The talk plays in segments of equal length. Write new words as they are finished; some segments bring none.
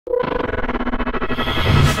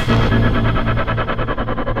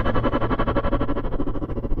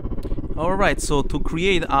Alright, so to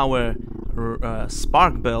create our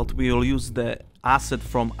spark belt, we will use the asset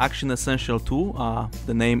from Action Essential 2.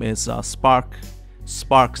 The name is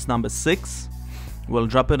Sparks number 6. We'll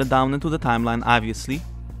drop it down into the timeline, obviously.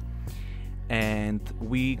 And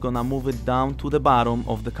we're gonna move it down to the bottom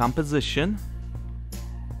of the composition.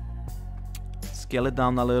 Scale it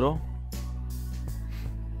down a little.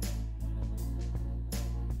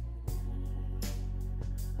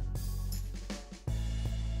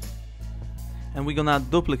 And we're gonna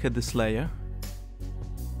duplicate this layer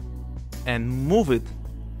and move it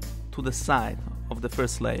to the side of the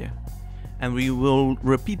first layer. And we will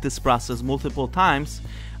repeat this process multiple times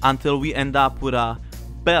until we end up with a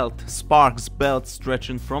belt, sparks belt,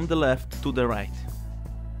 stretching from the left to the right.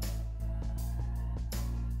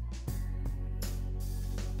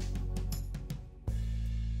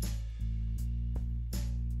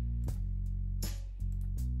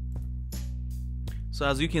 So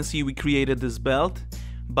as you can see, we created this belt,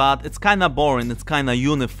 but it's kind of boring, it's kind of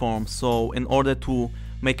uniform. So in order to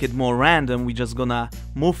make it more random, we're just gonna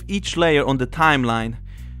move each layer on the timeline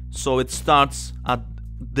so it starts at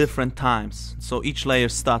different times. So each layer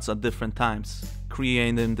starts at different times,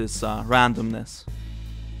 creating this randomness.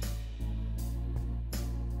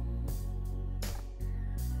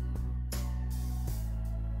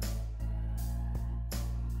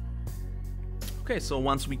 Okay, so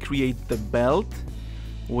once we create the belt,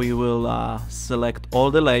 we will select all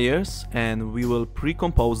the layers and we will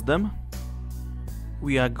pre-compose them.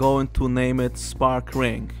 We are going to name it Spark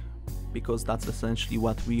Ring because that's essentially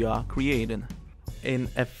what we are creating. In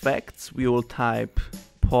effects, we will type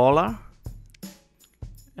polar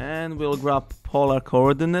and we'll grab polar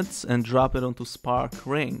coordinates and drop it onto Spark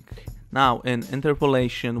Ring. Now in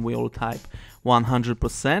interpolation, we will type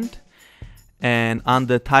 100%, and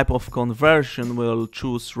under type of conversion, we'll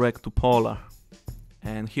choose rect to polar.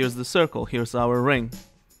 And here's the circle, here's our ring.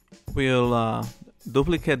 We'll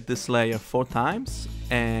duplicate this layer 4 times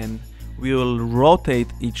and we will rotate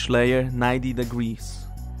each layer 90 degrees.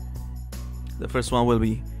 The first one will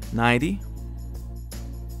be 90.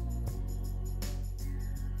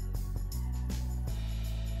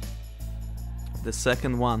 The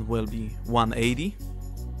second one will be 180.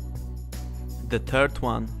 The third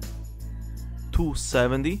one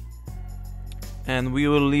 270. And we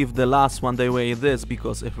will leave the last one the way it is,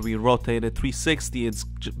 because if we rotate it 360, it's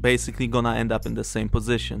basically gonna end up in the same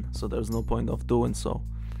position, so there's no point of doing so.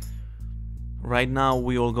 Right now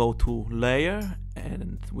we will go to layer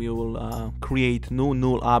and we will create new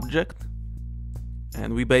null object,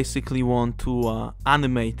 and we basically want to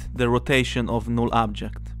animate the rotation of null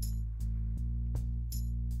object.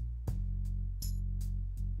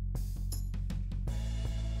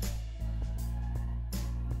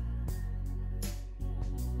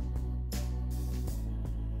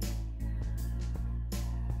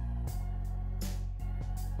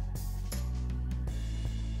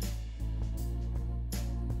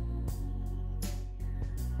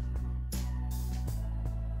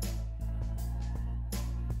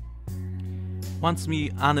 Once we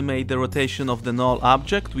animate the rotation of the null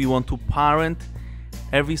object, we want to parent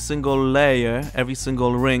every single layer, every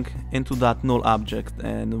single ring into that null object,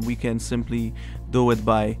 and we can simply do it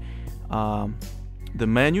by the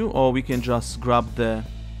menu, or we can just grab the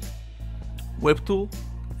whip tool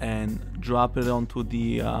and drop it onto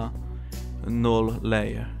the null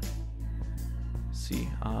layer. See,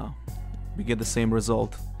 we get the same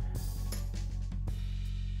result.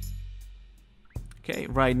 Okay,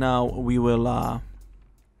 right now we will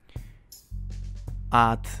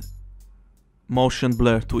add motion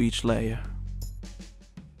blur to each layer.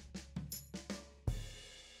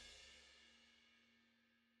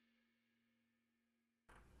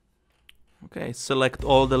 Okay, select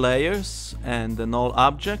all the layers and the null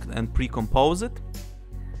object and pre-compose it.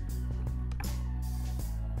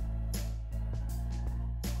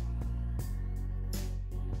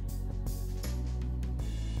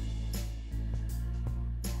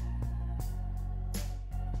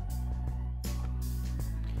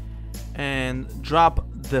 And drop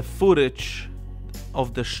the footage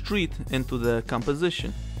of the street into the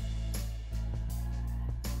composition.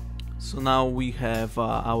 So now we have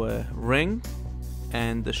our ring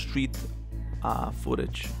and the street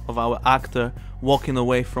footage of our actor walking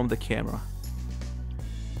away from the camera.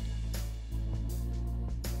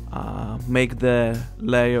 Make the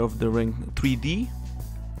layer of the ring 3D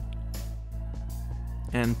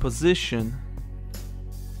and position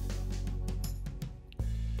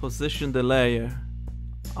the layer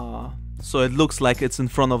so it looks like it's in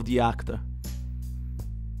front of the actor.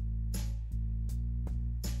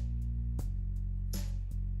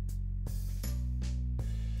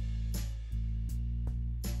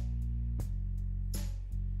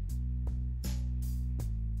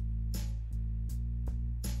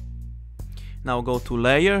 Now go to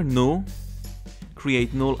Layer, New,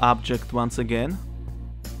 create null object once again.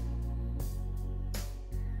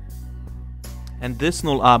 And this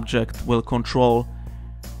null object will control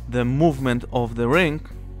the movement of the ring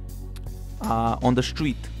on the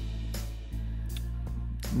street.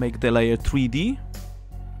 Make the layer 3D.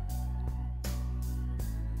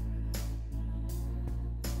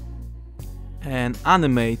 And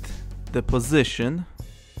animate the position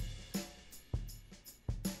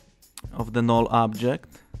of the null object.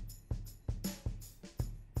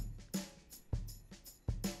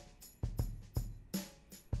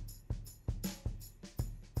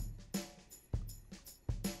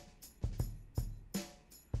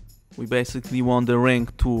 We basically want the ring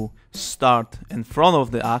to start in front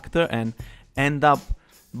of the actor and end up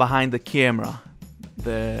behind the camera.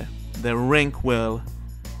 The ring will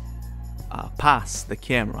pass the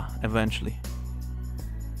camera eventually.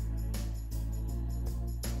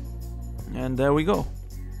 And there we go.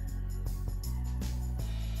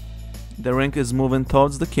 The ring is moving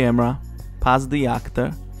towards the camera, past the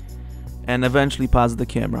actor, and eventually past the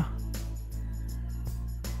camera.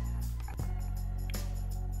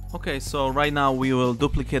 Okay, so right now we will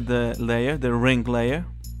duplicate the layer, the ring layer,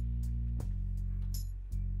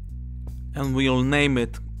 and we'll name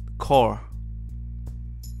it core.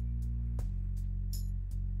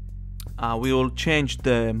 We will change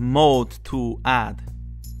the mode to add.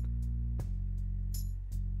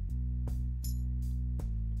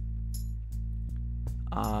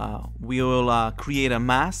 We will create a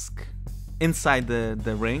mask inside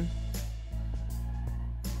the ring.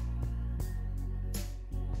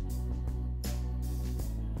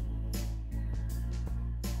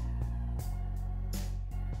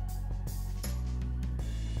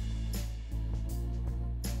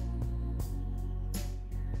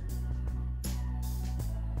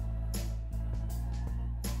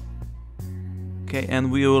 Okay,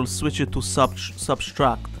 and we will switch it to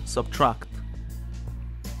subtract.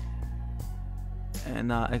 And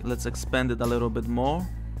let's expand it a little bit more.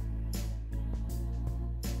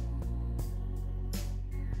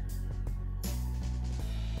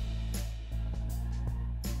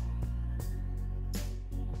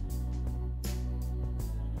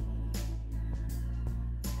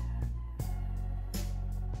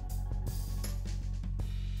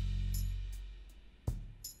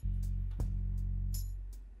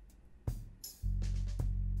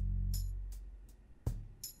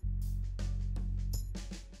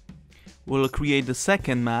 We'll create the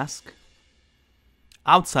second mask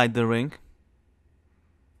outside the ring.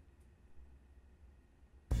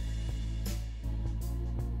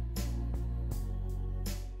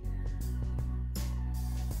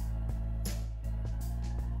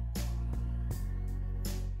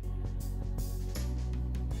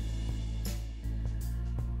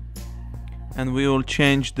 And we will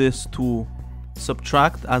change this to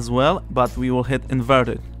subtract as well, but we will hit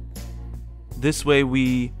inverted. This way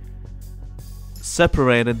we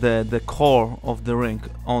separated the core of the ring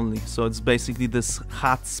only, so it's basically this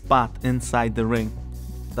hot spot inside the ring.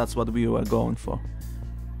 That's what we were going for.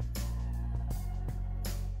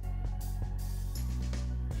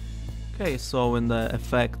 Okay, so in the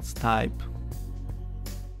effects type,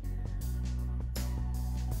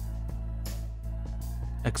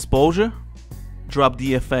 exposure, drop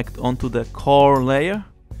the effect onto the core layer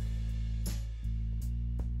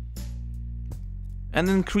and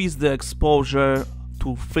increase the exposure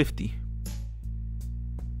to 50.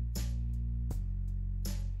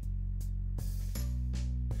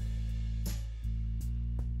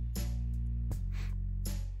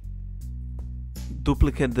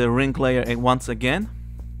 Duplicate the ring layer once again.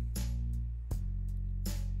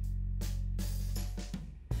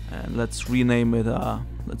 And let's rename it,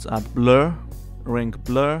 let's add blur, ring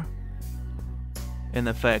blur, in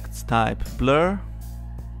effects type blur.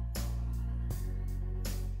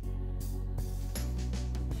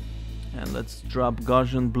 And let's drop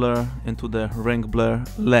Gaussian blur into the ring blur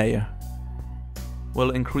layer.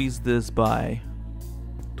 We'll increase this by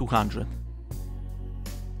 200.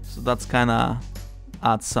 So that's kinda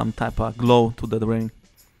adds some type of glow to the ring.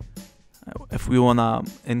 If we wanna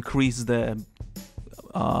increase the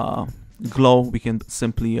glow, we can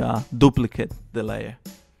simply duplicate the layer.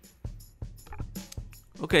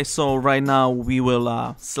 Okay, so right now we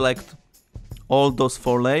will select all those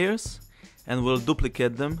 4 layers and we'll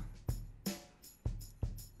duplicate them.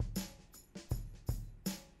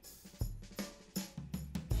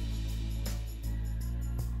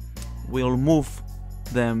 We'll move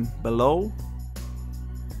them below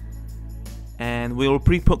and we'll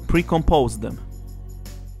pre-compose them.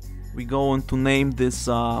 We're going to name this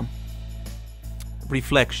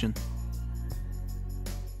reflection.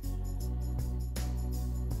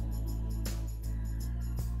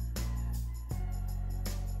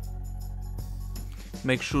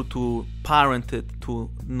 make sure to parent it to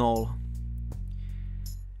null.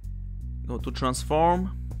 Go to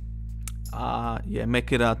transform,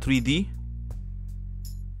 make it a 3D,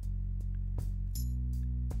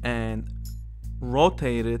 and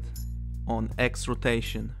rotate it on X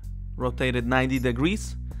rotation. Rotate it 90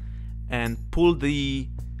 degrees and pull the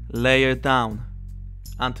layer down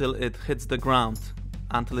until it hits the ground,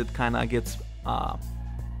 until it kind of gets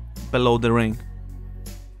below the ring.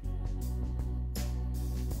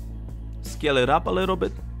 Scale it up a little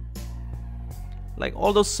bit. Like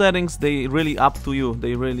all those settings, they really up to you.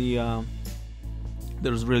 They really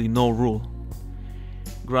there's really no rule.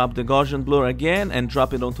 Grab the Gaussian blur again and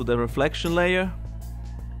drop it onto the reflection layer,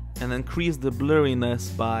 and increase the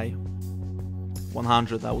blurriness by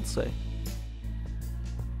 100, I would say.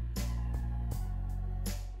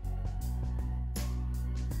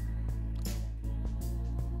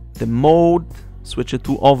 The mode, switch it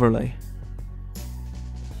to overlay.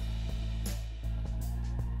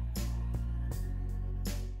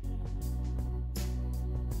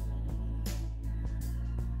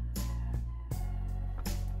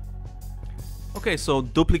 Okay, so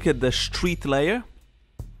duplicate the street layer.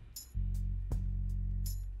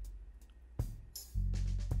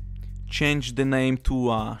 Change the name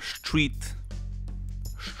to street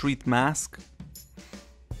mask.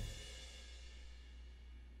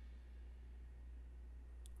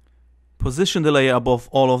 Position the layer above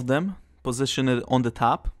all of them. Position it on the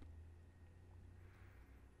top.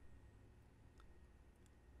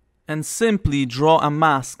 And simply draw a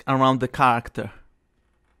mask around the character.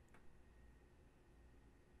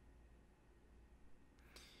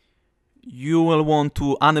 You will want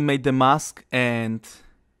to animate the mask and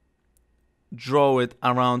draw it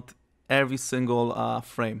around every single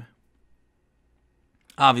frame.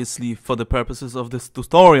 Obviously, for the purposes of this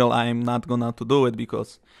tutorial, I am not gonna to do it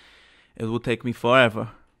because it would take me forever.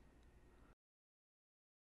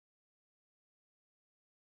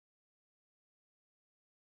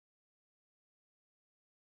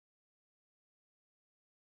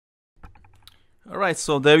 Alright,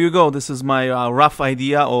 so there you go. This is my rough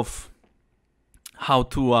idea of how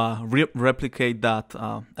to replicate that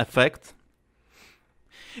effect.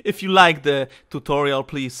 If you like the tutorial,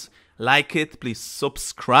 please like it, please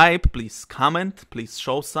subscribe, please comment, please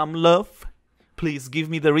show some love. Please give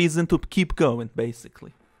me the reason to keep going,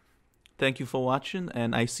 basically. Thank you for watching,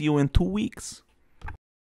 and I see you in 2 weeks.